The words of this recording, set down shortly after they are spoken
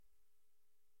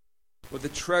with a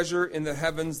treasure in the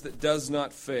heavens that does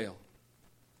not fail,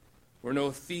 where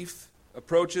no thief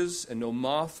approaches and no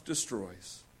moth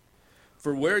destroys.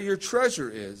 For where your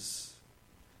treasure is,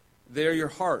 there your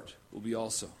heart will be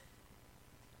also.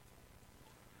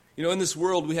 You know, in this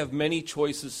world, we have many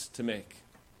choices to make.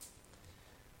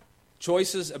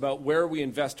 Choices about where we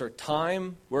invest our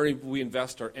time, where we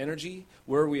invest our energy,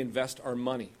 where we invest our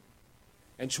money.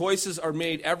 And choices are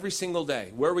made every single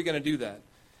day. Where are we going to do that?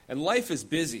 And life is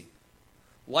busy.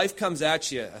 Life comes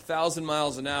at you 1,000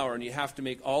 miles an hour, and you have to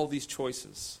make all these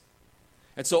choices.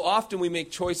 And so often we make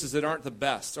choices that aren't the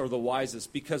best or the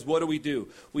wisest, because what do?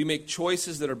 We make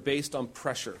choices that are based on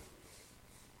pressure.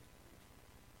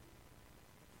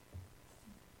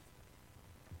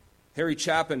 Harry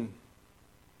Chapin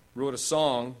wrote a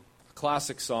song, a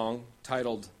classic song,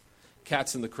 titled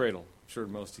Cats in the Cradle. I'm sure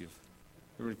most of you,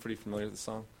 everybody pretty familiar with the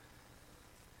song.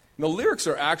 And the lyrics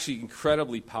are actually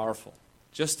incredibly powerful,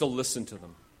 just to listen to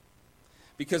them,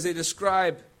 because they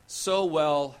describe so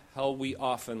well how we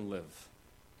often live.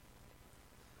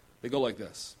 They go like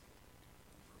this.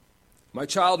 My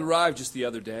child arrived just the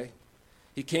other day.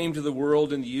 He came to the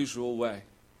world in the usual way.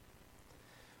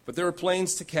 But there were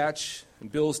planes to catch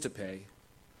and bills to pay.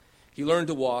 He learned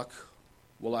to walk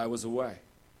while I was away.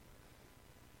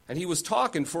 And he was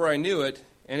talking before I knew it,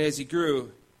 and as he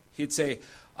grew, he'd say,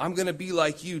 I'm going to be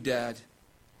like you, Dad.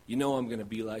 You know I'm going to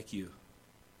be like you.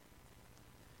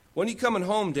 When are you coming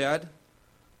home, Dad?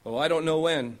 Oh, I don't know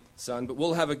when, son, but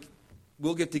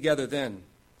we'll get together then.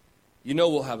 You know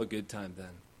we'll have a good time then.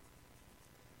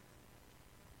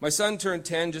 My son turned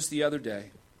 10 just the other day.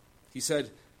 He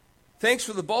said, thanks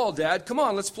for the ball, Dad. Come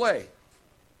on, let's play.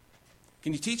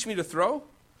 Can you teach me to throw?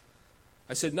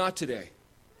 I said, not today.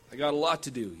 I got a lot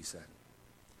to do, he said.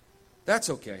 That's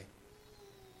okay.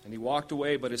 And he walked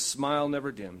away, but his smile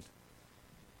never dimmed.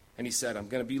 And he said, I'm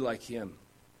going to be like him.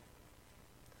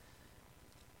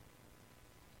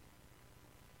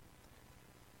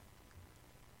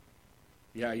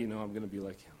 Yeah, you know, I'm going to be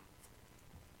like him.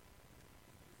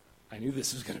 I knew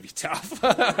this was going to be tough.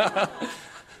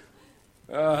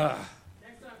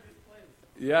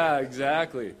 Yeah,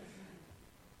 exactly.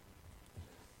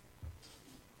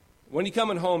 When are you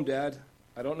coming home, Dad?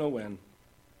 I don't know when.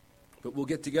 But we'll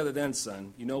get together then,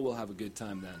 son. You know we'll have a good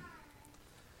time then.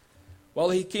 Well,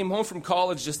 he came home from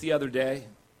college just the other day.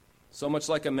 So much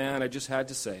like a man, I just had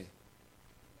to say,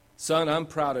 son, I'm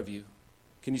proud of you.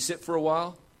 Can you sit for a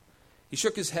while? He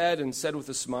shook his head and said with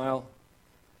a smile,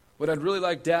 what I'd really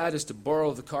like, Dad, is to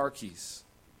borrow the car keys.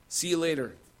 See you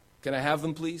later. Can I have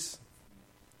them, please?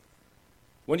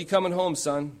 When are you coming home,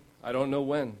 son? I don't know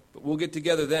when, but we'll get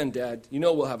together then, Dad. You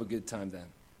know we'll have a good time then.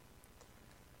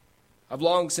 I've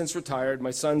long since retired.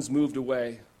 My son's moved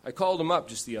away. I called him up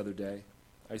just the other day.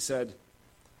 I said,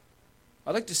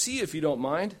 I'd like to see you if you don't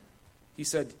mind. He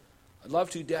said, I'd love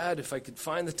to, Dad, if I could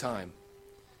find the time.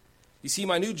 You see,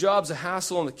 my new job's a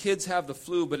hassle and the kids have the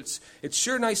flu, but it's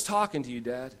sure nice talking to you,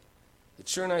 Dad.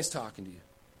 It's sure nice talking to you.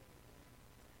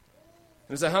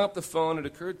 And as I hung up the phone, it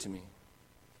occurred to me.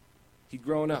 He'd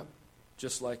grown up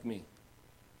just like me.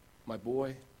 My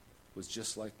boy was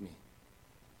just like me.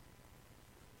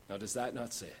 Now, does that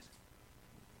not say it?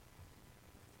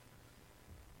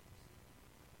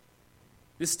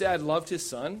 This dad loved his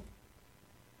son,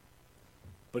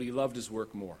 but he loved his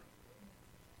work more.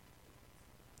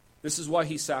 This is why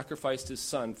he sacrificed his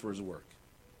son for his work.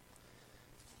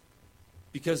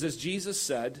 Because as Jesus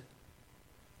said,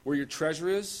 where your treasure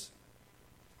is,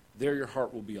 there your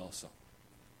heart will be also.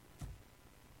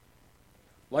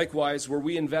 Likewise, where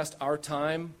we invest our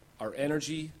time, our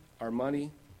energy, our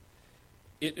money,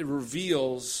 it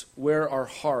reveals where our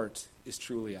heart is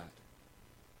truly at.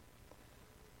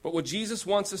 But what Jesus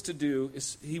wants us to do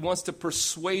is he wants to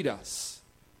persuade us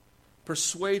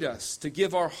to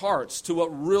give our hearts to what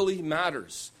really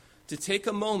matters, to take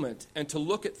a moment and to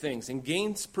look at things and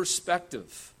gain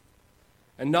perspective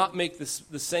and not make the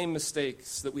same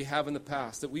mistakes that we have in the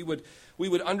past, that we would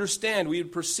understand, we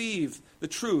would perceive the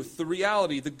truth, the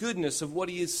reality, the goodness of what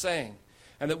he is saying,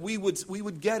 and that we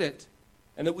would get it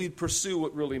and that we'd pursue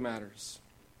what really matters.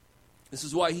 This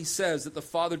is why he says that the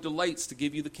Father delights to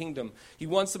give you the kingdom. He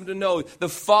wants them to know the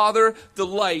Father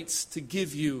delights to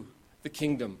give you the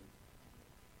kingdom.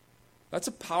 That's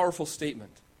a powerful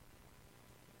statement.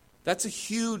 That's a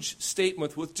huge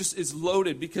statement which just is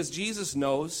loaded because Jesus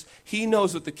knows. He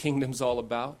knows what the kingdom's all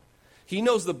about. He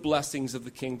knows the blessings of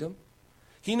the kingdom.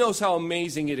 He knows how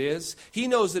amazing it is. He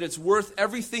knows that it's worth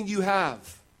everything you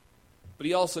have. But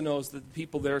he also knows that the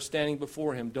people there standing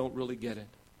before him don't really get it.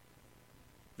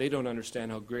 They don't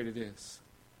understand how great it is.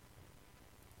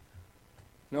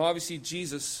 Now, obviously,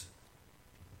 Jesus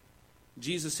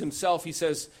Jesus himself, he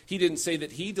says, he didn't say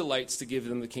that he delights to give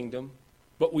them the kingdom,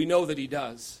 but we know that he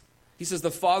does. He says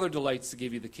the Father delights to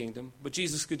give you the kingdom, but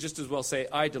Jesus could just as well say,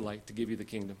 I delight to give you the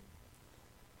kingdom.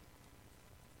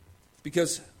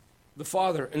 Because the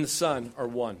Father and the Son are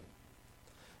one.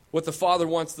 What the Father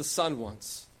wants, the Son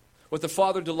wants. What the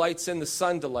Father delights in, the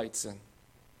Son delights in.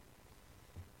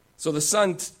 So the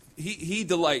Son, he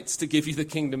delights to give you the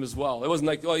kingdom as well. It wasn't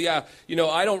like, oh yeah,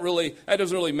 that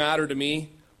doesn't really matter to me.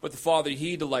 But the Father,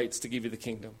 he delights to give you the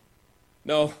kingdom.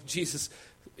 No, Jesus,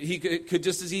 he could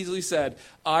just as easily said,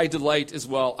 I delight as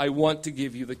well. I want to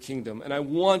give you the kingdom. And I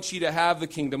want you to have the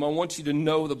kingdom. I want you to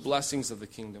know the blessings of the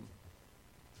kingdom.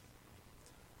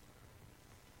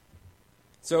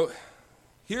 So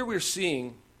here we're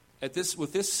seeing,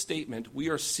 with this statement, we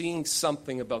are seeing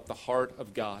something about the heart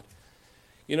of God.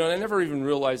 And I never even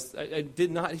realized, I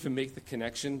did not even make the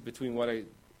connection between what I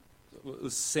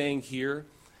was saying here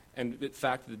and the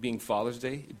fact of it being Father's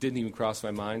Day. It didn't even cross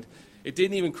my mind. It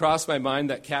didn't even cross my mind,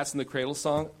 that Cats in the Cradle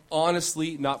song.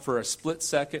 Honestly, not for a split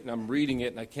second, and I'm reading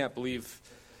it, and I can't believe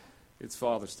it's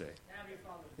Father's Day. Happy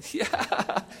Father's Day.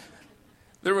 Yeah.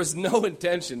 There was no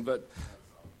intention, but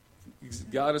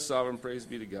God is sovereign. Praise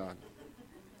be to God.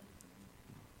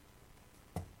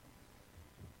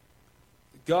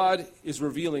 God is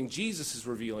revealing, Jesus is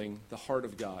revealing the heart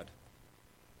of God.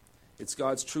 It's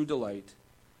God's true delight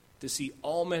to see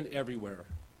all men everywhere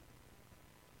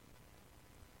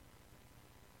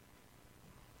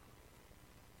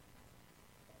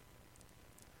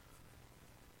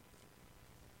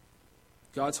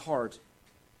God's heart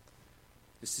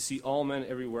is to see all men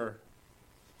everywhere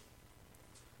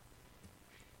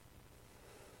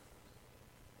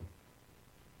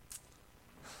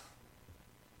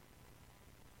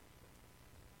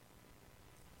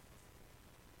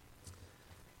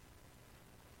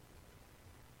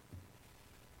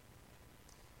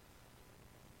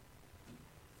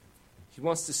He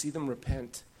wants to see them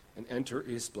repent and enter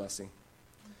his blessing.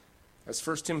 As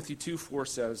 1 Timothy 2:4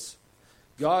 says,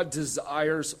 God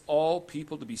desires all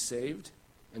people to be saved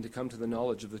and to come to the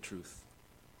knowledge of the truth.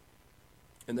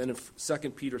 And then in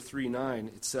 2 Peter 3:9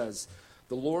 it says,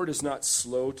 the Lord is not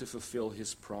slow to fulfill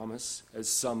his promise, as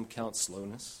some count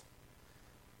slowness,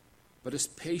 but is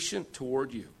patient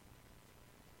toward you,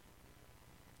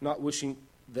 not wishing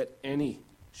that any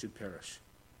should perish,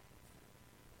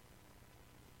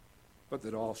 but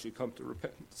that all should come to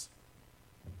repentance.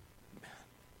 Man.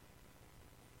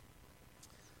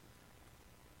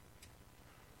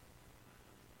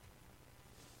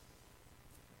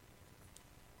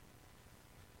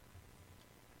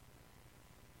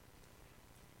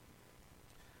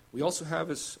 We also have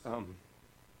his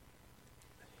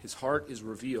heart is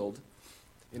revealed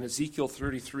in Ezekiel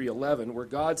 33:11, where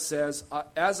God says,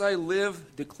 as I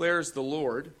live, declares the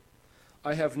Lord,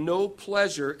 I have no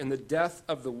pleasure in the death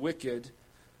of the wicked,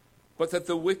 but that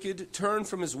the wicked turn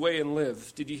from his way and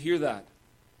live. Did you hear that?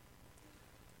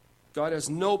 God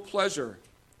has no pleasure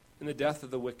in the death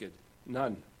of the wicked.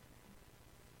 None.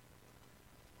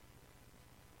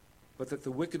 But that the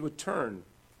wicked would turn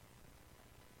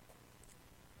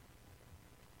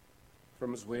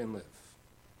from his way and live.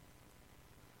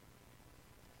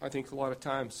 I think a lot of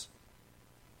times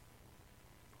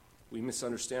we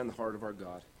misunderstand the heart of our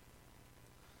God.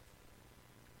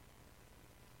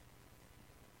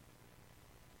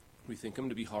 We think him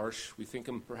to be harsh. We think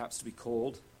him perhaps to be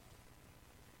cold.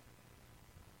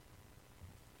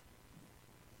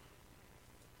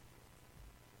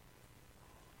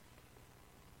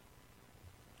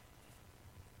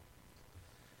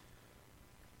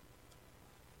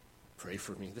 Pray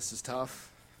for me. This is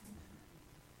tough.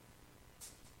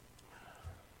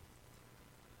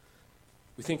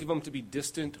 We think of him to be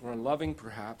distant or unloving,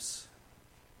 perhaps.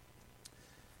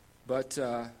 But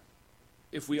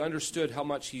if we understood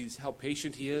how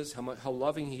patient he is, how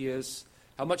loving he is,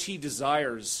 how much he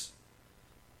desires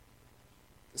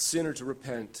the sinner to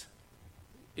repent,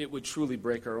 it would truly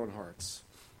break our own hearts.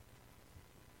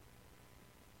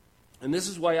 And this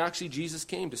is why actually Jesus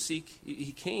came to seek.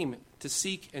 He came to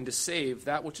seek and to save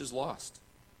that which is lost.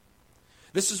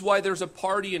 This is why there's a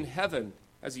party in heaven,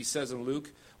 as he says in Luke,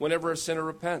 whenever a sinner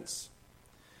repents.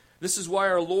 This is why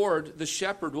our Lord, the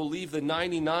shepherd, will leave the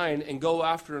 99 and go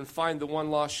after and find the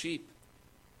one lost sheep.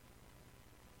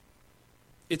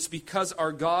 It's because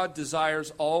our God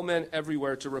desires all men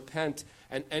everywhere to repent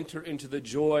and enter into the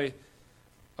joy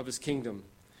of his kingdom.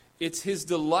 It's his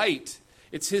delight.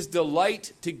 It's his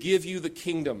delight to give you the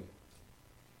kingdom.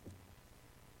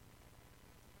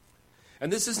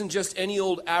 And this isn't just any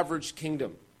old average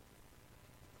kingdom.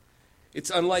 It's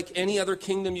unlike any other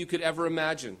kingdom you could ever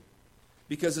imagine.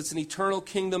 because it's an eternal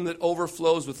kingdom that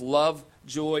overflows with love,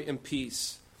 joy, and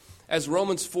peace. As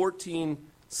Romans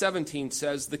 14:17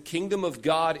 says, the kingdom of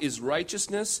God is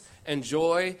righteousness and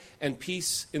joy and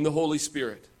peace in the Holy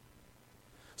Spirit.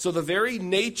 So the very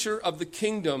nature of the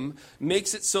kingdom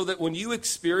makes it so that when you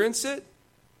experience it,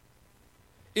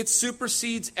 it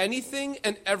supersedes anything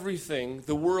and everything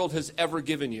the world has ever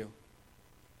given you.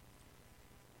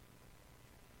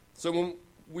 So when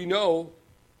we know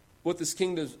what this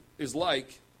kingdom is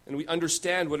like, and we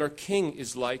understand what our King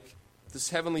is like,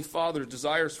 this Heavenly Father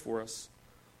desires for us,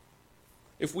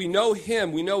 if we know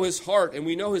Him, we know His heart, and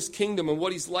we know His kingdom and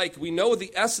what He's like, we know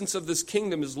the essence of this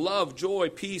kingdom is love, joy,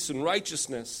 peace, and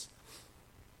righteousness.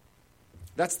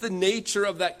 That's the nature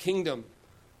of that kingdom.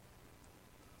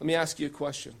 Let me ask you a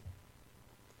question.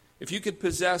 If you could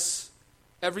possess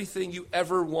everything you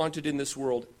ever wanted in this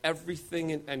world,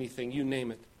 everything and anything, you name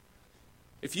it,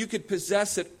 if you could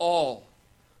possess it all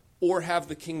or have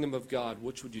the kingdom of God,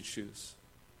 which would you choose?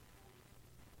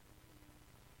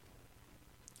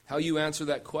 How you answer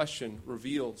that question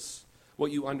reveals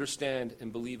what you understand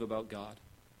and believe about God,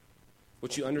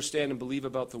 what you understand and believe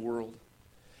about the world,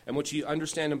 and what you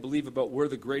understand and believe about where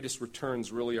the greatest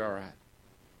returns really are at.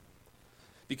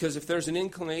 Because if there's an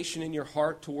inclination in your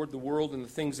heart toward the world and the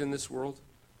things in this world,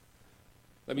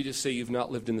 let me just say you've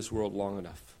not lived in this world long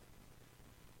enough.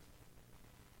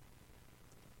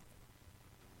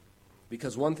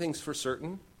 Because one thing's for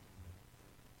certain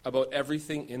about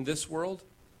everything in this world,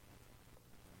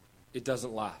 it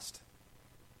doesn't last.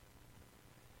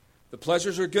 The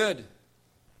pleasures are good,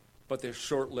 but they're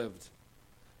short-lived,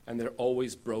 and they're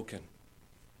always broken.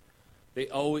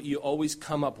 You always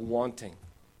come up wanting.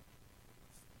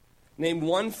 Name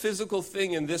one physical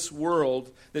thing in this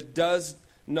world that does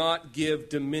not give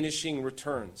diminishing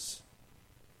returns,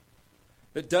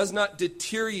 that does not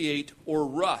deteriorate or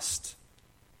rust,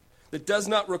 that does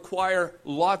not require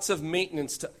lots of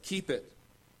maintenance to keep it.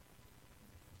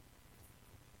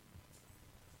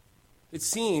 It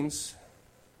seems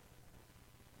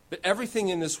that everything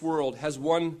in this world has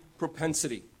one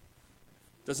propensity,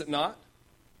 does it not?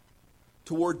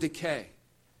 Toward decay.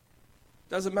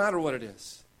 Doesn't matter what it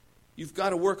is. You've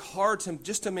got to work hard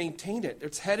just to maintain it.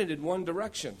 It's headed in one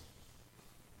direction.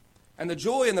 And the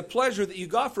joy and the pleasure that you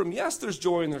got from, yes, there's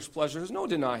joy and there's pleasure. There's no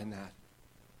denying that.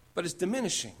 But it's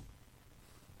diminishing.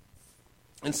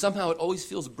 And somehow it always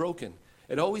feels broken.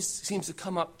 It always seems to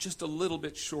come up just a little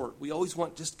bit short. We always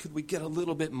want could we get a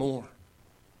little bit more?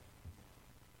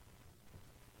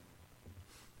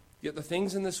 Yet the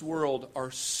things in this world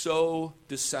are so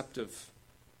deceptive.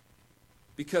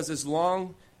 Because as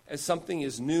long as something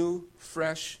is new,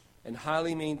 fresh, and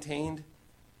highly maintained,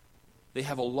 they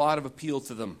have a lot of appeal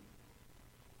to them.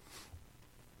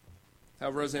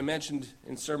 However, as I mentioned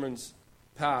in sermons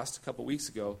past a couple weeks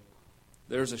ago,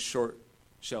 there's a short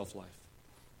shelf life.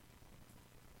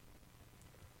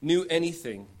 New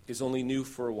anything is only new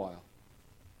for a while.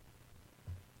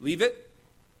 Leave it,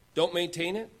 don't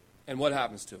maintain it, and what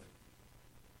happens to it?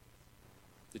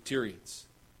 Deteriorates.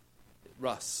 It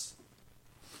rusts.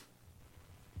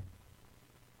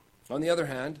 On the other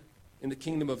hand, in the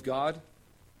kingdom of God,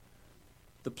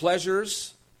 the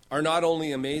pleasures are not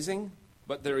only amazing,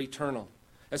 but they're eternal.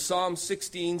 As Psalm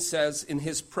 16 says, in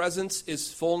His presence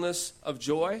is fullness of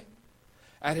joy.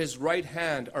 At His right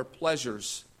hand are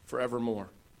pleasures forevermore.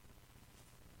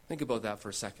 Think about that for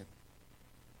a second.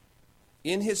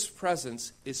 In His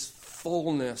presence is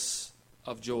fullness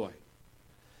of joy.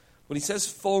 When He says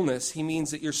fullness, He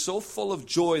means that you're so full of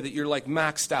joy that you're like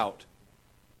maxed out.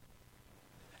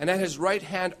 And at His right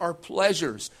hand are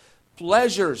pleasures.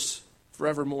 Pleasures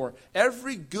forevermore.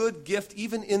 Every good gift,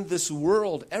 even in this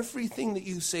world, everything that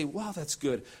you say, wow, that's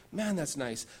good. Man, that's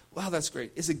nice. Wow, that's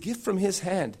great, is a gift from His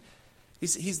hand.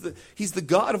 He's the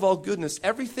God of all goodness.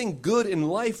 Everything good in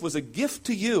life was a gift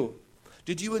to you.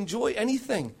 Did you enjoy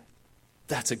anything?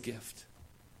 That's a gift.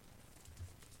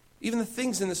 Even the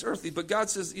things in this earth. But God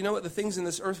says, you know what? The things in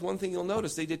this earth, one thing you'll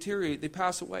notice, they deteriorate, they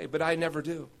pass away. But I never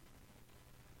do.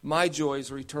 My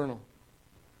joys are eternal.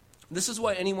 This is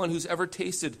why anyone who's ever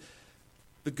tasted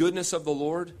the goodness of the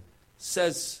Lord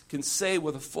can say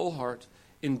with a full heart,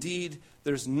 indeed,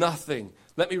 there's nothing,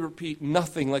 let me repeat,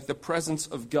 nothing like the presence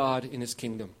of God in His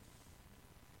kingdom.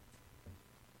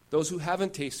 Those who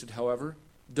haven't tasted, however,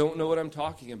 don't know what I'm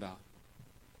talking about,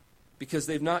 because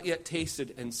they've not yet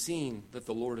tasted and seen that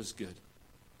the Lord is good.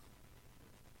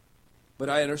 But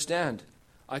I understand.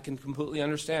 I can completely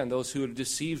understand those who are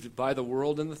deceived by the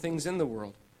world and the things in the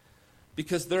world,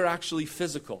 because they're actually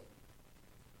physical.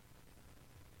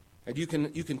 And you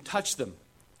can touch them,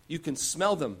 you can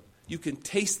smell them, you can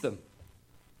taste them,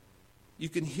 you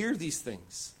can hear these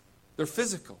things. They're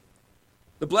physical.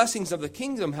 The blessings of the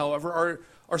kingdom, however,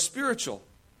 are spiritual.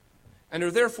 And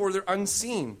therefore they're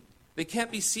unseen. They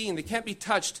can't be seen. They can't be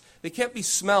touched. They can't be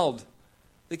smelled.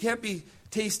 They can't be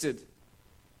tasted.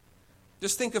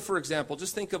 Just think of, for example,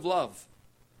 just think of love.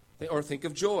 Or think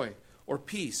of joy, or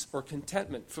peace, or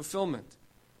contentment, fulfillment.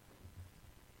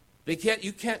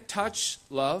 You can't touch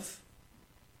love,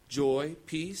 joy,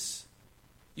 peace.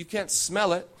 You can't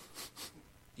smell it.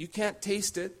 You can't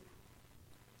taste it.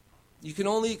 You can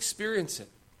only experience it.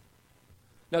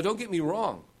 Now, don't get me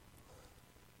wrong.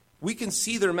 We can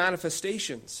see their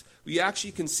manifestations. We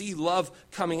actually can see love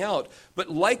coming out. But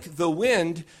like the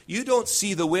wind, you don't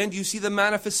see the wind, you see the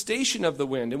manifestation of the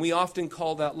wind. And we often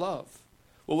call that love.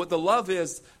 Well, what the love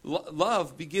is,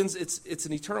 love begins, it's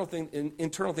an internal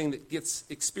thing that gets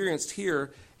experienced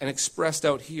here and expressed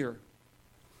out here.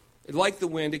 Like the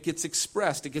wind, it gets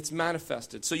expressed, it gets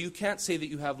manifested. So you can't say that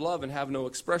you have love and have no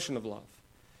expression of love.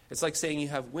 It's like saying you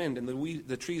have wind and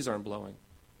the trees aren't blowing.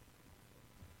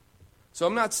 So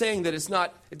I'm not saying that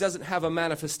it doesn't have a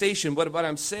manifestation, but what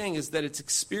I'm saying is that its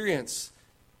experience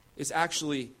is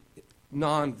actually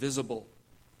non-visible.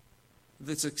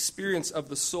 This experience of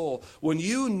the soul. When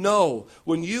you know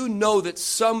that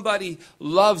somebody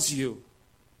loves you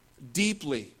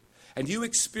deeply, and you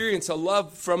experience a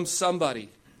love from somebody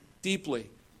deeply,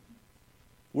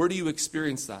 where do you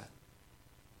experience that?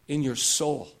 In your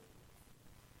soul.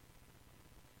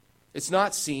 It's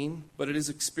not seen, but it is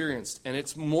experienced. And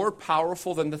it's more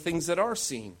powerful than the things that are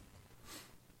seen.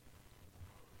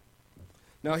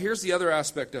 Now, here's the other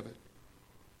aspect of it.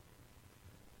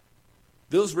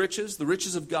 Those riches, the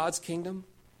riches of God's kingdom,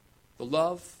 the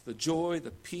love, the joy,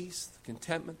 the peace, the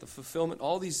contentment, the fulfillment,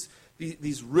 all these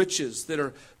riches that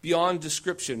are beyond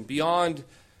description, beyond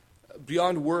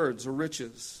words or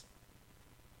riches,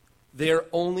 they are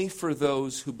only for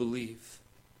those who believe.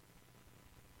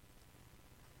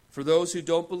 For those who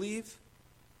don't believe,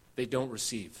 they don't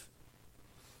receive.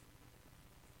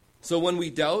 So when we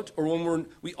doubt or when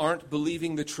we aren't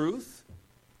believing the truth,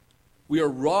 we are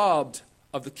robbed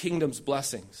of the kingdom's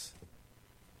blessings.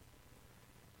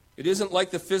 It isn't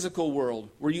like the physical world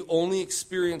where you only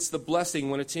experience the blessing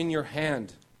when it's in your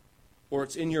hand or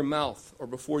it's in your mouth or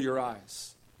before your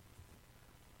eyes.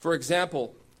 For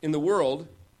example, in the world,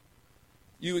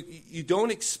 you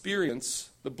don't experience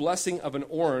the blessing of an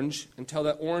orange until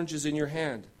that orange is in your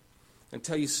hand,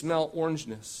 until you smell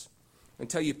orangeness,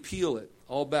 until you peel it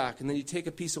all back, and then you take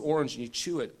a piece of orange and you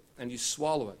chew it and you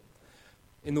swallow it.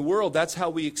 In the world, that's how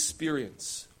we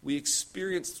experience. We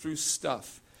experience through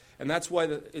stuff. And that's why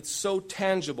it's so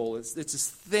tangible. It's this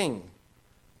thing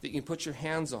that you can put your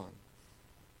hands on.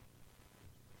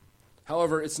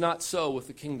 However, it's not so with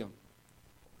the kingdom.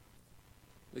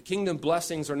 The kingdom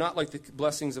blessings are not like the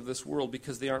blessings of this world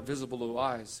because they aren't visible to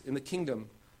eyes. In the kingdom,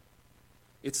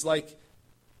 it's like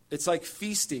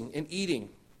feasting and eating.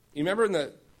 You remember in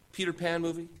the Peter Pan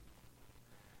movie?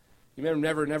 You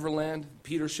remember Neverland?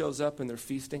 Peter shows up and they're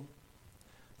feasting.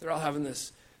 They're all having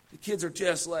this. The kids are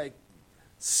just like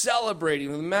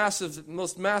celebrating the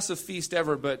most massive feast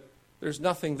ever, but there's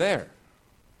nothing there.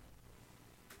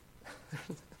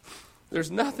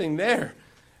 There's nothing there.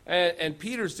 And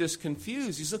Peter's just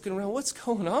confused. He's looking around. What's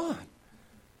going on?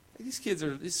 These kids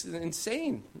are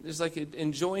insane. It's like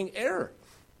enjoying air.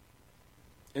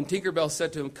 And Tinkerbell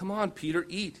said to him, "Come on, Peter,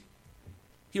 eat."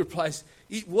 He replies,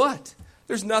 "Eat what?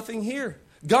 There's nothing here.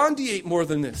 Gandhi ate more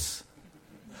than this."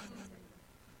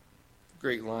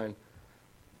 Great line.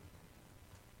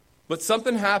 But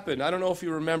something happened. I don't know if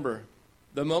you remember.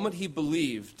 The moment he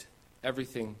believed,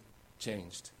 everything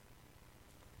changed.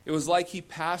 It was like he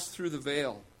passed through the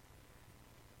veil.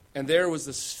 And there was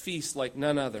this feast like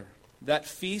none other. That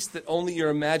feast that only your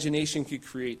imagination could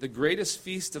create. The greatest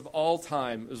feast of all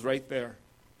time is right there.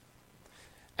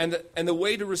 And the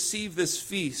way to receive this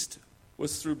feast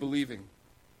was through believing.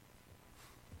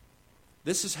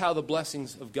 This is how the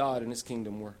blessings of God and His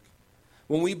kingdom work.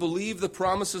 When we believe the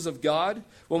promises of God,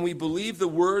 when we believe the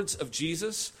words of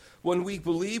Jesus, when we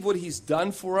believe what He's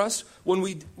done for us, when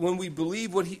we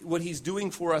believe what He's doing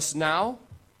for us now,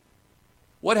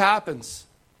 what happens?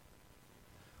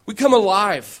 We come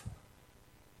alive.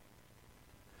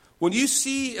 When you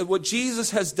see what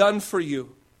Jesus has done for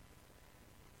you,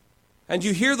 and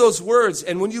you hear those words,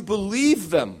 and when you believe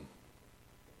them,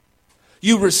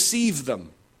 you receive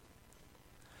them.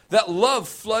 That love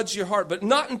floods your heart, but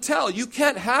not until. You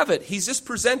can't have it. He's just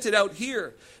presented out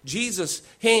here. Jesus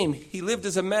came. He lived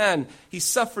as a man. He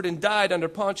suffered and died under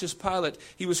Pontius Pilate.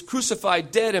 He was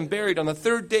crucified, dead, and buried. On the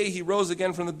third day, He rose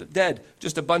again from the dead.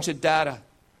 Just a bunch of data.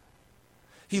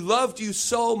 He loved you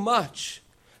so much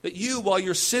That you, while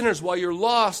you're sinners, while you're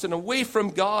lost and away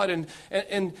from God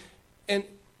and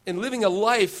living a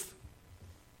life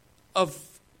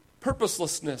of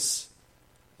purposelessness,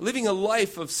 living a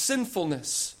life of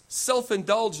sinfulness,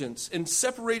 self-indulgence, and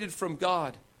separated from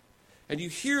God, and you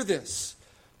hear this,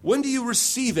 when do you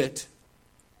receive it?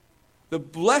 The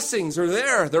blessings are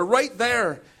there. They're right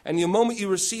there. And the moment you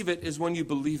receive it is when you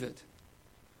believe it.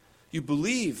 You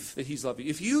believe that he's loved you.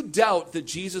 If you doubt that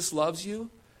Jesus loves you,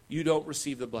 you don't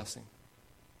receive the blessing.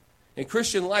 In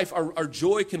Christian life, our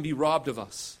joy can be robbed of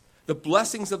us. The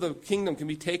blessings of the kingdom can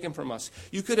be taken from us.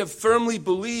 You could have firmly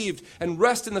believed and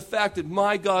rest in the fact that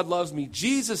my God loves me.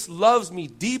 Jesus loves me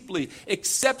deeply,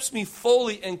 accepts me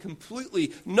fully and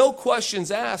completely. No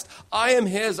questions asked. I am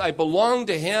his. I belong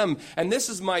to him. And this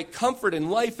is my comfort in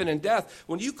life and in death.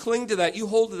 When you cling to that, you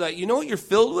hold to that, you know what you're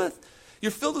filled with?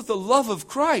 You're filled with the love of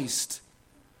Christ.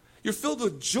 You're filled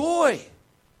with joy.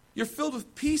 You're filled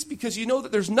with peace because you know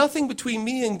that there's nothing between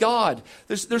me and God.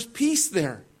 There's peace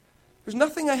there. There's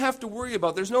nothing I have to worry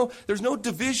about. There's no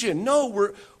division. No,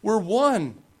 we're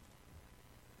one.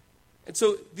 And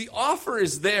so the offer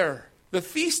is there. The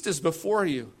feast is before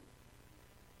you.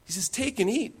 He says, take and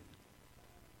eat.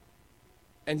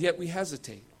 And yet we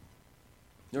hesitate.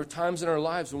 There are times in our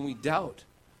lives when we doubt.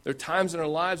 There are times in our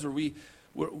lives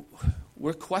where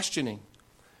we're questioning.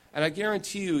 And I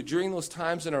guarantee you, during those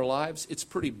times in our lives, it's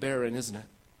pretty barren, isn't it?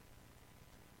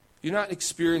 You're not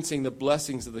experiencing the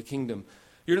blessings of the kingdom.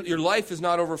 Your life is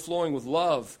not overflowing with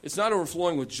love. It's not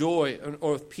overflowing with joy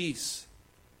or with peace.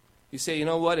 You say, you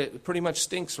know what? It pretty much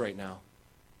stinks right now.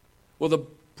 Well, the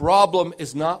problem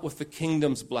is not with the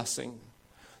kingdom's blessing.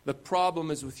 The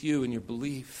problem is with you and your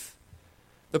belief.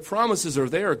 The promises are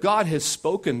there. God has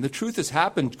spoken. The truth has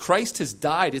happened. Christ has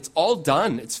died. It's all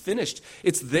done. It's finished.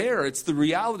 It's there. It's the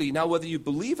reality. Now, whether you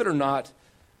believe it or not,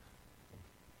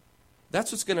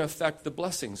 that's what's going to affect the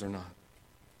blessings or not.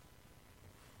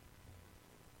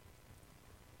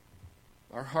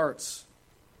 Our hearts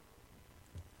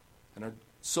and our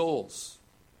souls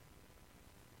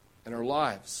and our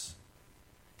lives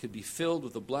could be filled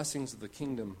with the blessings of the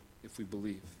kingdom if we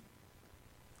believe.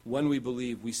 When we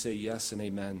believe, we say yes and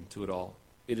amen to it all.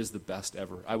 It is the best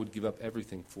ever. I would give up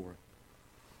everything for it.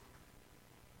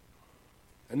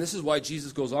 And this is why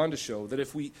Jesus goes on to show that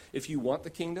if you want the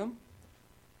kingdom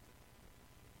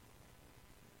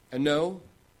and know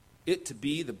it to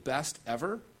be the best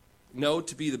ever, know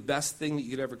to be the best thing that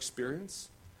you could ever experience,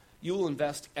 you will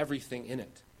invest everything in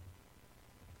it.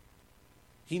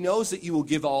 He knows that you will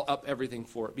give up everything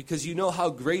for it because you know how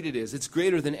great it is. It's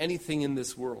greater than anything in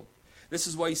this world. This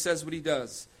is why he says what he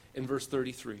does in verse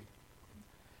 33.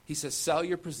 He says, sell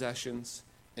your possessions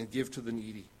and give to the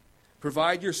needy.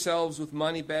 Provide yourselves with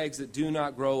money bags that do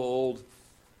not grow old,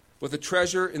 with a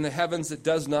treasure in the heavens that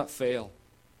does not fail,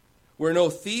 where no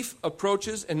thief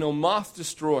approaches and no moth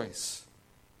destroys.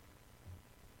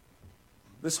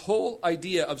 This whole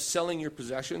idea of selling your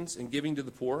possessions and giving to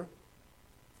the poor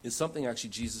is something actually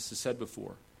Jesus has said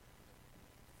before.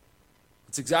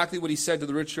 It's exactly what he said to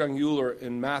the rich young ruler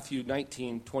in Matthew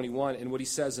 19:21 and what he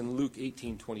says in Luke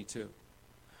 18:22.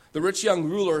 The rich young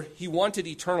ruler, he wanted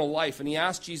eternal life, and he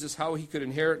asked Jesus how he could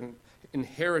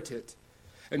inherit it.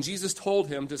 And Jesus told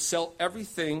him to sell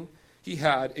everything he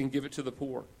had and give it to the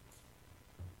poor.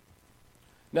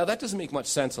 Now, that doesn't make much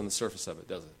sense on the surface of it,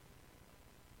 does it?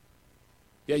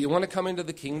 Yeah, you want to come into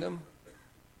the kingdom?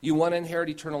 You want to inherit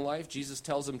eternal life? Jesus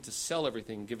tells him to sell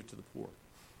everything and give it to the poor.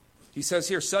 He says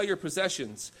here, sell your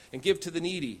possessions and give to the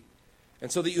needy, and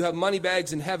so that you have money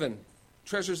bags in heaven,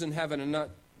 treasures in heaven, and not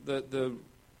the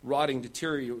rotting,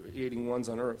 deteriorating ones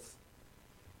on earth.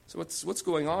 So what's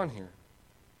going on here?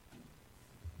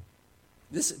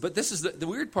 But this is the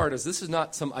weird part is this is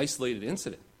not some isolated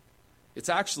incident. It's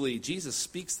actually, Jesus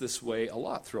speaks this way a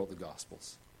lot throughout the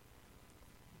Gospels.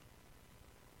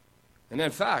 And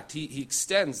in fact, he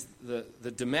extends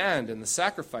the demand and the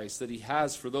sacrifice that he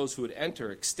has for those who would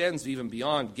enter, extends even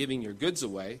beyond giving your goods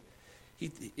away.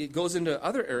 It goes into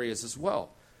other areas as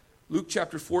well. Luke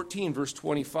chapter 14, verse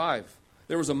 25.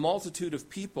 There was a multitude of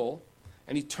people,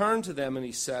 and he turned to them and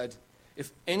he said,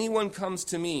 if anyone comes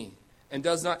to me and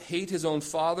does not hate his own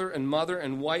father and mother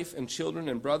and wife and children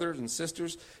and brothers and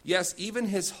sisters, yes, even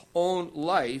his own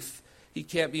life, he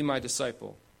can't be my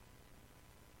disciple.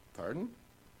 Pardon?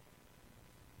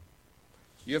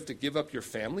 You have to give up your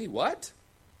family? What?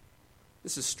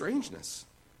 This is strangeness.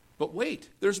 But wait,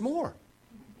 there's more.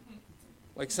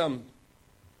 Like some,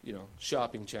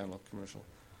 shopping channel commercial.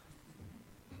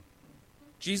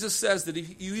 Jesus says that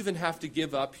if you even have to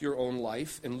give up your own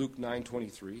life in Luke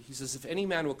 9:23. He says, if any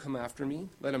man will come after me,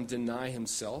 let him deny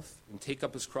himself and take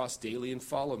up his cross daily and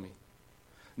follow me.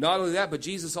 Not only that, but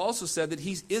Jesus also said that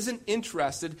he isn't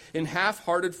interested in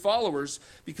half-hearted followers,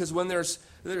 because when there's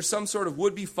some sort of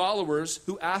would-be followers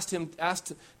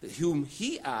whom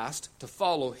he asked to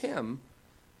follow him,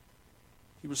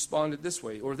 he responded this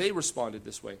way, or they responded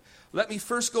this way. Let me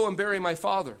first go and bury my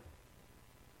father.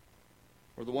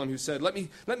 Or the one who said, let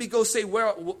me go say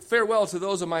farewell to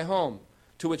those of my home.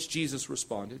 To which Jesus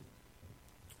responded,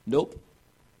 nope,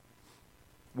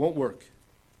 won't work.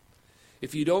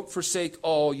 If you don't forsake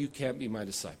all, you can't be my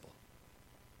disciple.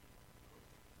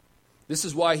 This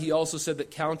is why he also said that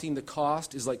counting the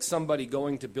cost is like somebody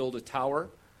going to build a tower.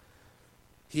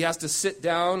 He has to sit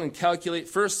down and calculate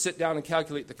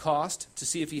the cost to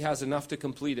see if he has enough to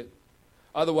complete it.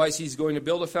 Otherwise, he's going to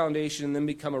build a foundation and then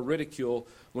become a ridicule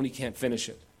when he can't finish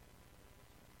it.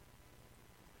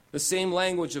 The same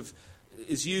language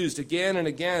is used again and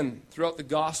again throughout the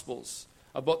Gospels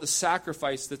about the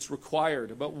sacrifice that's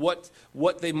required, about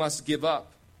what they must give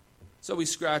up. So we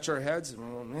scratch our heads and,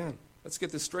 oh man, let's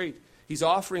get this straight. He's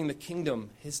offering the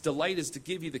kingdom. His delight is to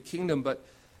give you the kingdom, but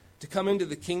to come into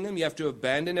the kingdom, you have to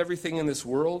abandon everything in this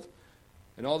world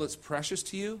and all that's precious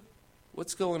to you.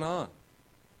 What's going on?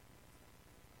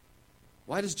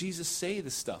 Why does Jesus say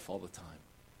this stuff all the time?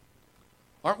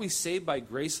 Aren't we saved by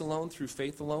grace alone, through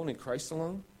faith alone, in Christ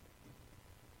alone?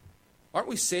 Aren't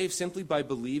we saved simply by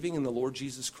believing in the Lord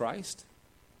Jesus Christ?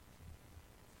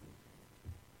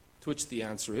 To which the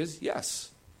answer is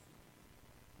yes.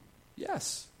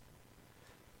 Yes.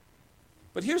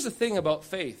 But here's the thing about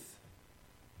faith.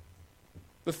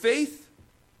 The faith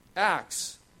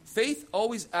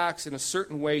always acts in a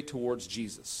certain way towards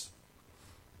Jesus.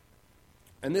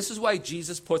 And this is why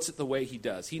Jesus puts it the way he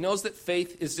does. He knows that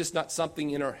faith is just not something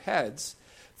in our heads.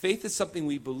 Faith is something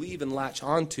we believe and latch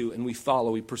onto and we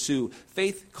follow, we pursue.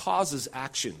 Faith causes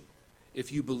action.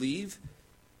 If you believe,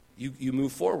 you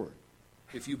move forward.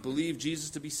 If you believe Jesus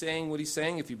to be saying what he's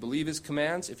saying, if you believe his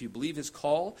commands, if you believe his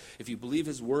call, if you believe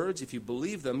his words, if you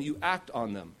believe them, you act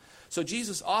on them. So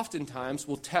Jesus oftentimes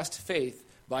will test faith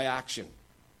by action.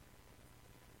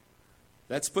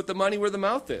 Let's put the money where the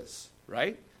mouth is,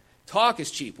 right? Talk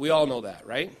is cheap. We all know that,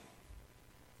 right?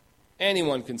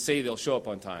 Anyone can say they'll show up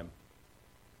on time.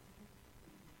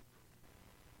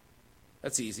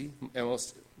 That's easy. And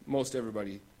most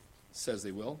everybody says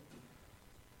they will.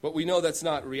 But we know that's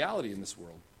not reality in this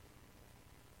world.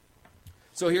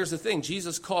 So here's the thing.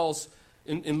 Jesus calls,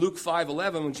 in Luke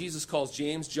 5:11, when Jesus calls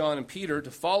James, John, and Peter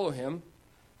to follow him,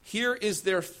 here is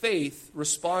their faith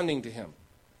responding to him.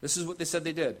 This is what they said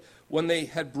they did. When they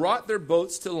had brought their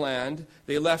boats to land,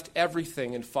 they left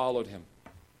everything and followed him.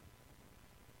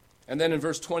 And then in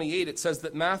verse 28, it says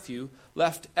that Matthew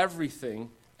left everything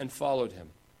and followed him.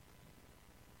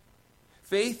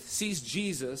 Faith sees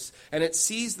Jesus, and it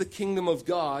sees the kingdom of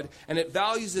God, and it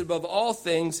values it above all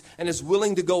things, and is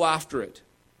willing to go after it.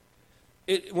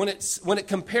 When it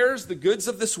compares the goods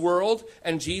of this world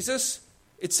and Jesus,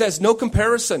 it says no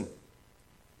comparison.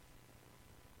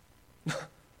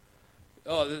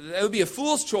 Oh, that would be a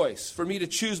fool's choice for me to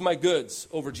choose my goods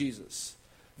over Jesus.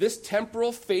 This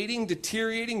temporal, fading,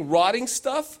 deteriorating, rotting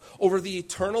stuff over the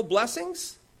eternal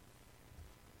blessings?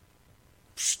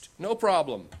 No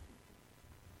problem.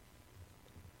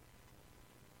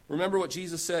 Remember what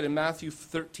Jesus said in Matthew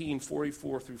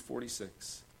 13:44 through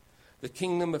 46. The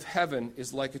kingdom of heaven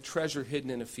is like a treasure hidden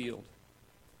in a field,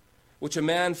 which a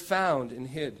man found and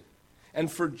hid. And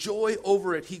for joy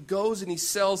over it, he goes and he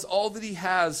sells all that he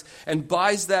has and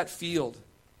buys that field.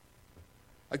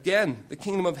 Again, the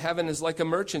kingdom of heaven is like a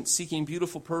merchant seeking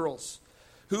beautiful pearls,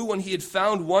 who, when he had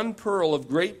found one pearl of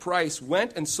great price,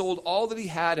 went and sold all that he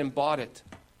had and bought it.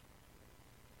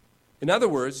 In other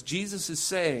words, Jesus is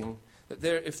saying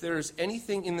that if there is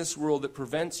anything in this world that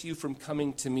prevents you from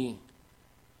coming to me,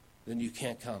 then you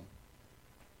can't come.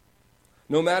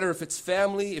 No matter if it's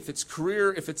family, if it's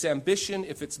career, if it's ambition,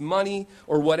 if it's money,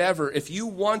 or whatever, if you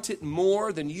want it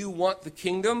more than you want the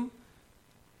kingdom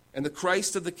and the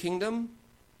Christ of the kingdom,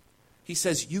 he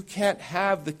says you can't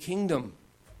have the kingdom.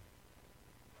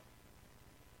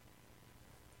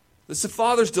 It's the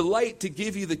Father's delight to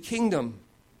give you the kingdom.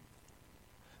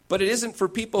 But it isn't for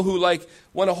people who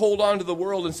want to hold on to the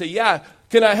world and say, yeah,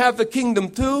 can I have the kingdom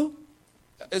too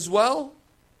as well?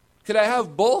 Could I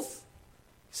have both?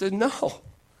 He said, no.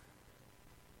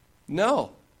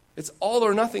 No. It's all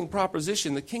or nothing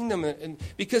proposition. The kingdom, and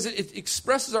because it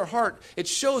expresses our heart. It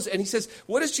shows, and he says,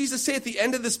 what does Jesus say at the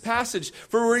end of this passage?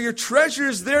 For where your treasure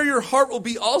is, there your heart will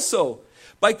be also.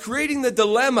 By creating the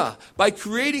dilemma, by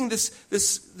creating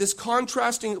this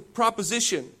contrasting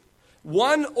proposition,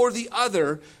 one or the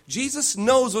other, Jesus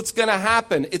knows what's going to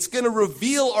happen. It's going to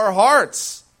reveal our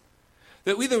hearts.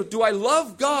 That either do I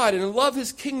love God and love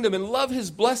his kingdom and love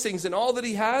his blessings and all that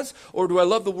he has, or do I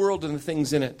love the world and the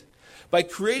things in it? By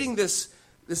creating this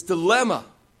dilemma,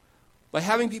 by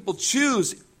having people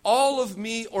choose all of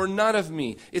me or none of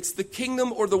me. It's the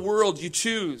kingdom or the world you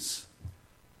choose.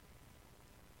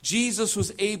 Jesus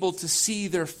was able to see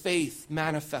their faith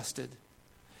manifested.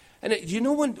 And you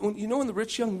know when the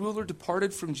rich young ruler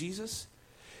departed from Jesus?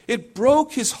 It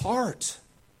broke his heart.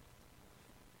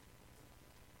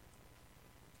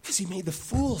 Because he made the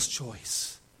fool's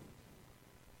choice.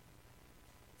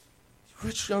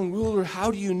 Rich young ruler,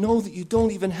 how do you know that you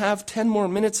don't even have 10 more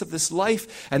minutes of this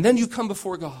life and then you come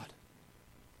before God?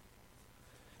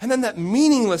 And then that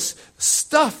meaningless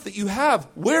stuff that you have,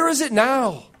 where is it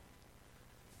now?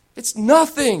 It's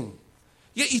nothing.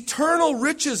 Yet eternal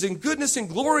riches and goodness and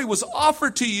glory was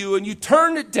offered to you and you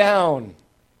turned it down.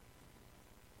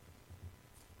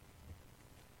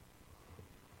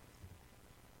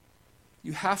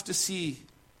 You have to see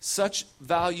such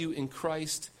value in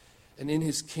Christ and in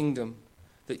his kingdom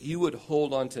that you would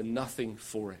hold on to nothing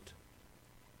for it.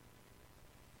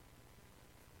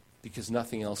 Because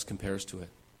nothing else compares to it.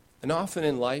 And often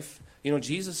in life,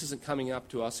 Jesus isn't coming up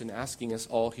to us and asking us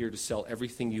all here to sell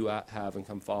everything you have and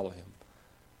come follow him.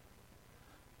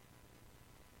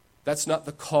 That's not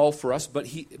the call for us, but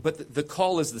the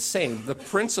call is the same. The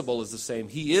principle is the same.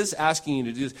 He is asking you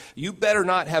to do this. You better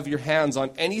not have your hands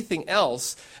on anything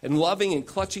else and loving and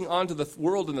clutching onto the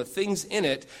world and the things in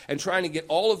it and trying to get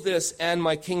all of this and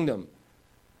my kingdom.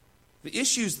 The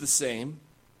issue's the same.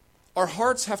 Our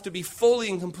hearts have to be fully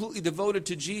and completely devoted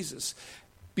to Jesus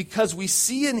because we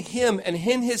see in him and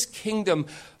in his kingdom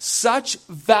such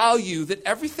value that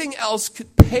everything else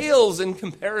pales in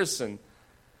comparison.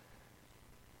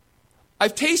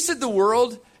 I've tasted the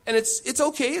world, and it's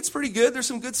okay. It's pretty good. There's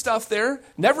some good stuff there.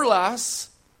 Never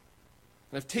lasts.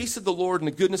 And I've tasted the Lord and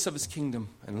the goodness of his kingdom.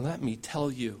 And let me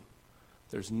tell you,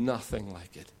 there's nothing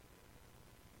like it.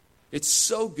 It's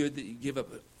so good that you give up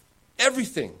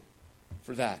everything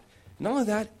for that. Not only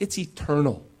that, it's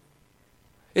eternal.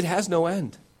 It has no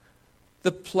end.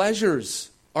 The pleasures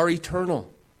are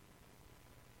eternal.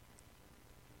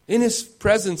 In his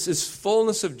presence is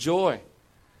fullness of joy.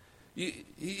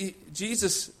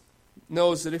 Jesus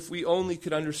knows that if we only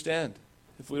could understand,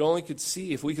 if we only could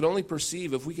see, if we could only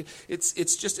perceive,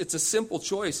 it's a simple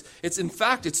choice.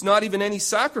 It's not even any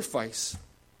sacrifice.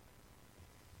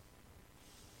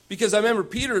 Because I remember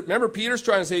Peter's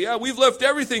trying to say, yeah, we've left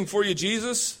everything for you,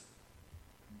 Jesus.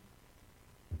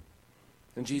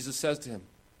 And Jesus says to him,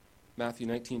 Matthew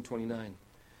 19:29,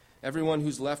 everyone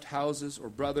who's left houses or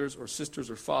brothers or sisters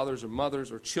or fathers or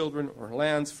mothers or children or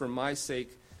lands for my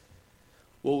sake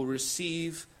will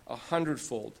receive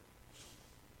 100-fold.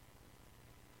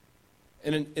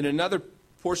 And in another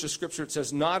portion of Scripture it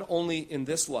says, not only in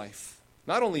this life,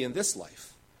 but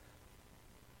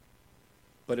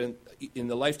in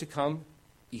the life to come,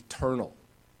 eternal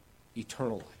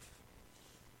life.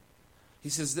 He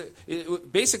says,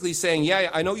 basically saying,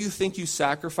 yeah, I know you think you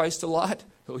sacrificed a lot.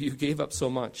 Oh, you gave up so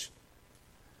much.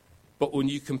 But when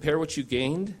you compare what you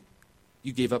gained,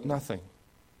 you gave up nothing.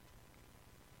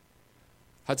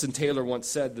 Hudson Taylor once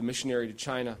said, the missionary to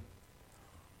China,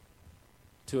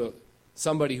 to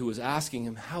somebody who was asking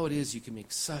him how it is you can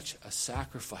make such a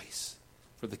sacrifice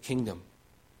for the kingdom.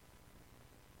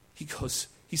 He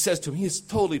says to him, he is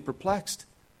totally perplexed.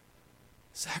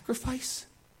 Sacrifice?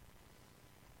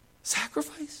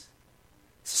 Sacrifice?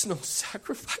 This is no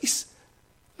sacrifice.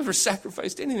 I've never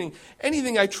sacrificed anything.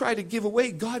 Anything I try to give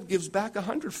away, God gives back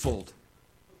 100-fold.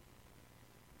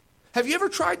 Have you ever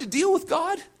tried to deal with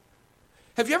God?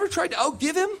 Have you ever tried to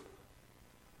outgive him?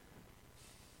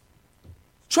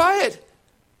 Try it.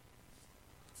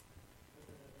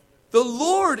 The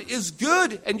Lord is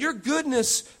good, and your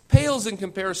goodness pales in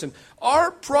comparison.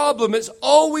 Our problem is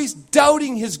always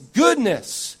doubting his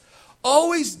goodness,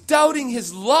 always doubting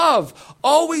his love,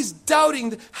 always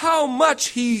doubting how much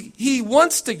he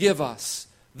wants to give us.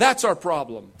 That's our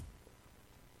problem.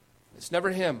 It's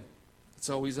never him. It's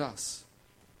always us.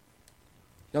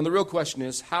 Now, the real question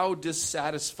is, how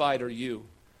dissatisfied are you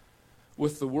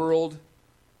with the world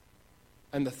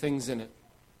and the things in it?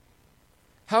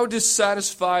 How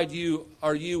dissatisfied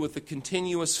are you with the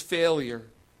continuous failure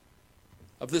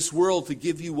of this world to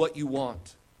give you what you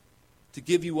want, to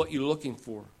give you what you're looking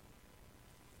for?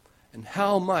 And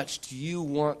how much do you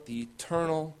want the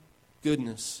eternal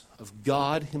goodness of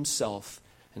God himself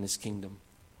and his kingdom?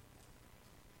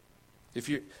 If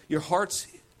your heart's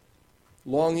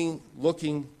longing,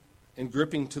 looking, and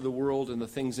gripping to the world and the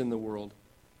things in the world,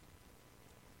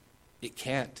 it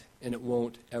can't and it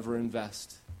won't ever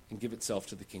invest and give itself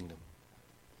to the kingdom.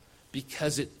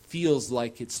 because it feels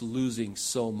like it's losing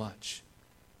so much.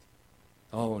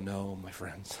 Oh no, my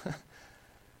friends.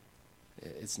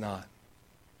 It's not.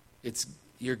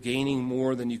 You're gaining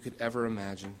more than you could ever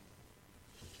imagine.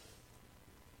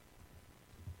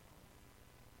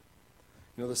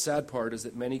 You know, the sad part is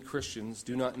that many Christians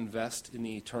do not invest in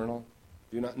the eternal,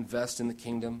 do not invest in the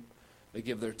kingdom. They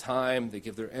give their time, they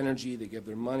give their energy, they give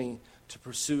their money to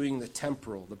pursuing the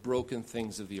temporal, the broken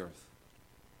things of the earth.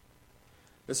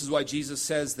 This is why Jesus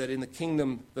says that in the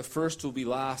kingdom, the first will be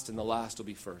last and the last will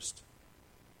be first.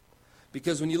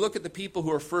 Because when you look at the people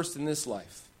who are first in this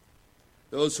life,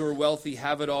 those who are wealthy,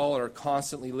 have it all, and are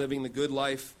constantly living the good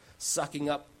life, sucking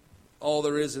up all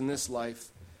there is in this life,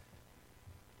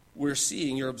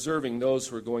 you're observing those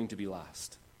who are going to be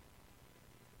last.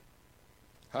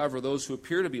 However, those who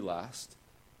appear to be last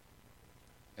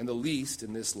and the least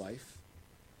in this life,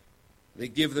 they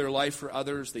give their life for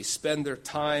others, they spend their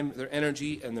time, their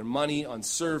energy, and their money on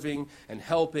serving and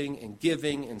helping and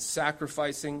giving and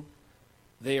sacrificing,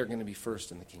 they are going to be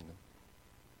first in the kingdom,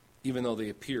 even though they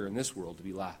appear in this world to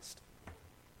be last.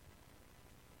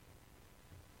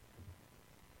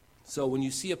 So when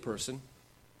you see a person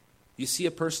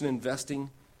investing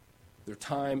their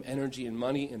time, energy, and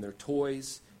money in their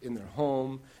toys, in their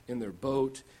home, in their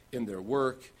boat, in their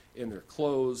work, in their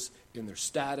clothes, in their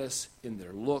status, in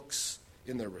their looks,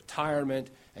 in their retirement,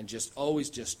 and just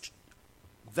always just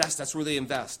invest. That's where they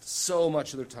invest so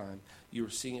much of their time. You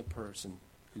are seeing a person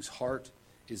whose heart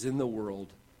is in the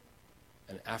world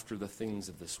and after the things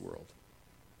of this world.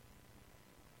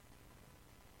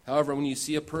 However, when you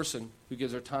see a person who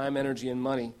gives their time, energy, and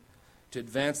money to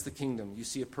advance the kingdom, you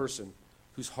see a person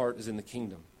whose heart is in the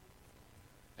kingdom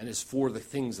and is for the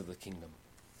things of the kingdom.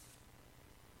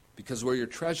 Because where your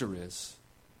treasure is,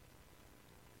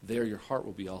 there your heart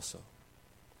will be also.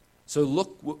 So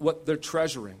look what they're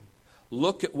treasuring.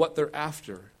 Look at what they're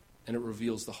after, and it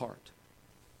reveals the heart.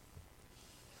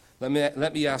 Let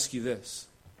me ask you this.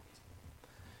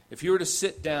 If you were to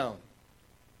sit down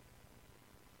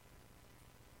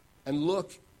and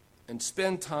look and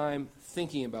spend time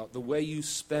thinking about the way you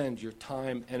spend your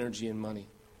time, energy, and money,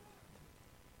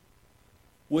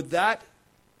 would that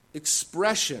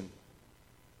expression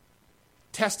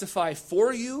testify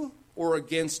for you or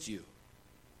against you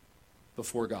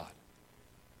before God?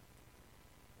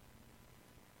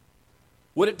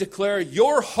 Would it declare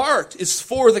your heart is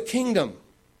for the kingdom?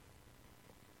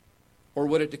 Or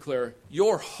would it declare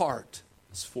your heart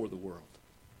is for the world?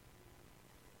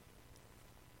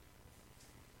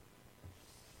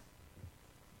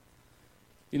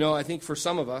 You know, I think for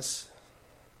some of us,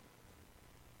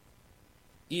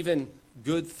 even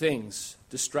good things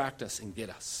distract us and get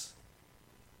us.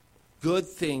 Good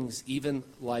things, even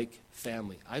like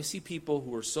family. I see people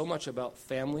who are so much about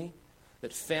family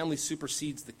that family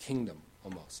supersedes the kingdom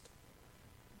almost.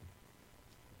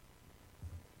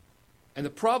 And the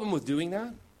problem with doing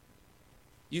that,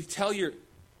 you tell, and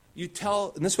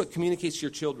this is what communicates to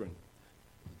your children,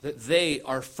 that they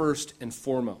are first and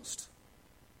foremost.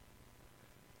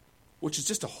 Which is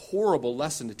just a horrible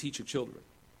lesson to teach your children.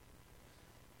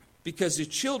 Because your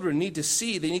children need to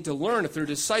see, they need to learn, if they're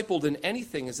discipled in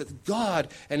anything, is that God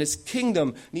and His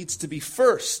kingdom needs to be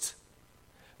first.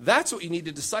 That's what you need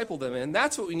to disciple them in.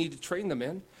 That's what we need to train them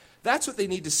in. That's what they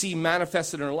need to see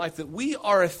manifested in our life, that we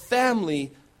are a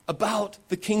family about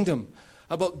the kingdom,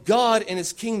 about God and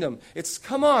His kingdom. It's,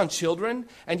 come on, children,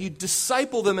 and you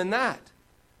disciple them in that.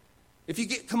 If you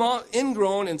come on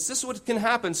ingrown, and this is what can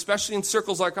happen, especially in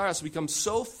circles like ours, we become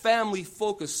so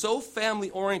family-focused, so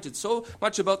family-oriented, so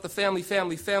much about the family,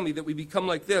 that we become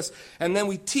like this. And then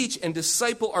we teach and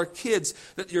disciple our kids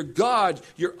that your God,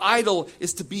 your idol,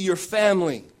 is to be your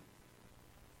family.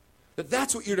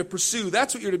 That's what you're to pursue.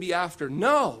 That's what you're to be after.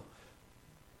 No.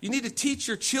 You need to teach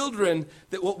your children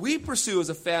that what we pursue as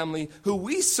a family, who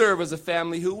we serve as a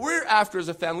family, who we're after as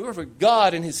a family, we're for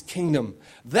God and His kingdom.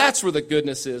 That's where the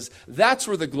goodness is. That's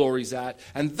where the glory's at.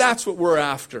 And that's what we're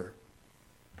after.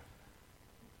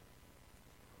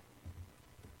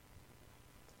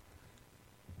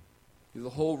 The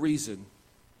whole reason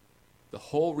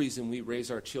we raise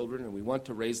our children and we want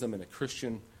to raise them in a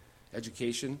Christian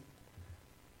education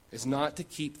is not to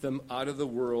keep them out of the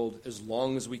world as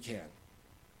long as we can,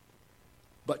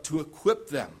 but to equip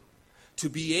them to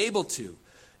be able to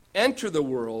enter the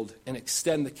world and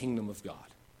extend the kingdom of God.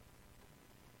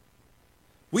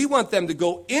 We want them to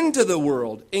go into the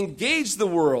world, engage the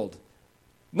world,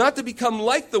 not to become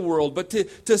like the world, but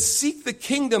to seek the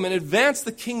kingdom and advance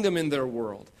the kingdom in their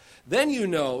world. Then you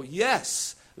know,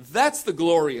 yes, that's the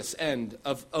glorious end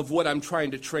of what I'm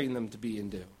trying to train them to be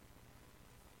and do.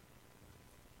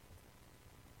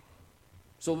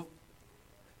 So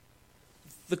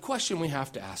the question we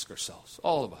have to ask ourselves,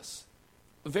 all of us,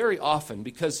 very often,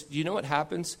 because you know what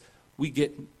happens? We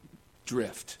get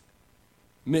drift,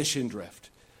 mission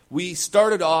drift. We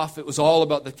started off, it was all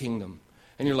about the kingdom.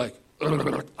 And you're like,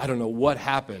 I don't know what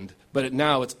happened, but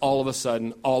now it's all of a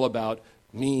sudden all about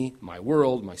me, my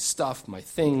world, my stuff, my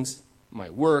things, my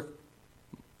work.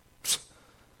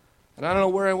 And I don't know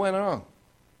where I went wrong.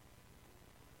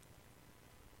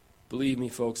 Believe me,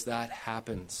 folks, that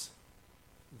happens.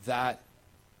 That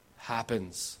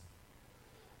happens.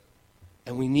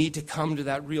 And we need to come to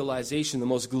that realization. The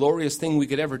most glorious thing we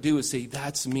could ever do is say,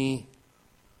 that's me.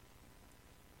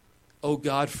 Oh,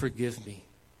 God, forgive me.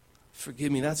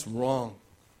 Forgive me, that's wrong.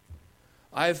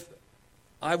 I've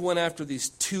went after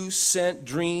these 2-cent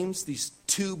dreams, these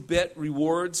 2-bit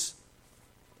rewards,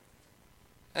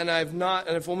 and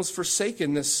I've almost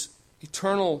forsaken this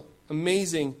eternal,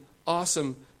 amazing,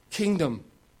 awesome kingdom.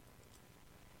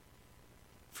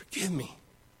 Forgive me.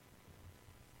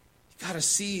 You got to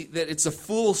see that it's a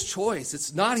fool's choice.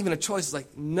 It's not even a choice. It's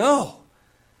like, no.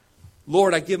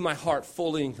 Lord, I give my heart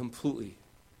fully and completely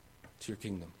to your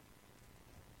kingdom.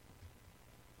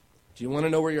 Do you want to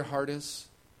know where your heart is?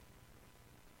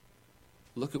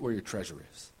 Look at where your treasure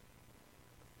is.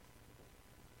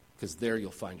 Because there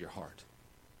you'll find your heart.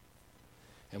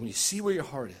 And when you see where your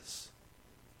heart is,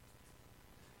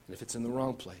 and if it's in the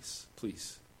wrong place,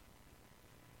 please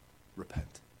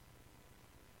repent.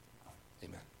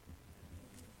 Amen.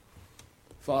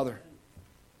 Father,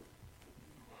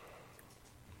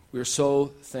 we are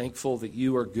so thankful that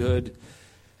you are good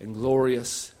and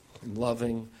glorious and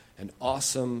loving and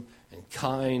awesome and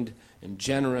kind and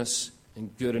generous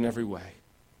and good in every way.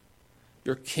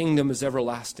 Your kingdom is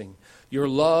everlasting. Your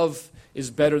love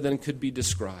is better than could be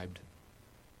described.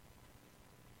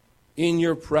 In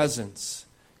your presence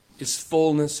is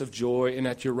fullness of joy, and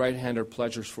at your right hand are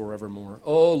pleasures forevermore.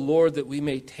 Oh, Lord, that we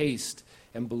may taste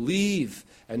and believe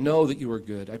and know that you are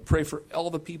good. I pray for all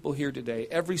the people here today,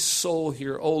 every soul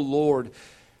here. Oh, Lord,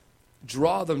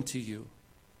 draw them to you.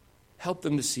 Help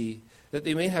them to see that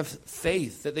they may have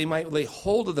faith, that they might lay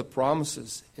hold of the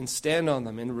promises and stand on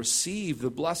them and receive the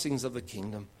blessings of the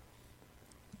kingdom.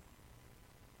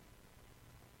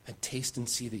 And taste and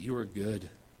see that you are good.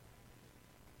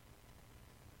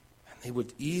 And they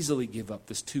would easily give up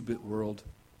this 2-bit world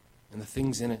and the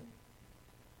things in it.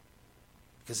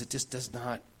 Because it just does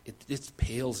not, it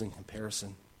pales in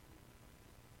comparison.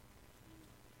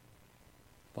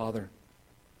 Father,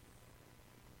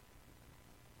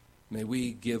 may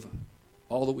we give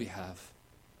all that we have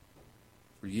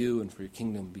for you and for your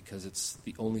kingdom, because it's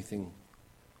the only thing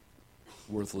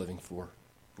worth living for.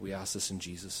 We ask this in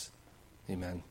Jesus. Amen.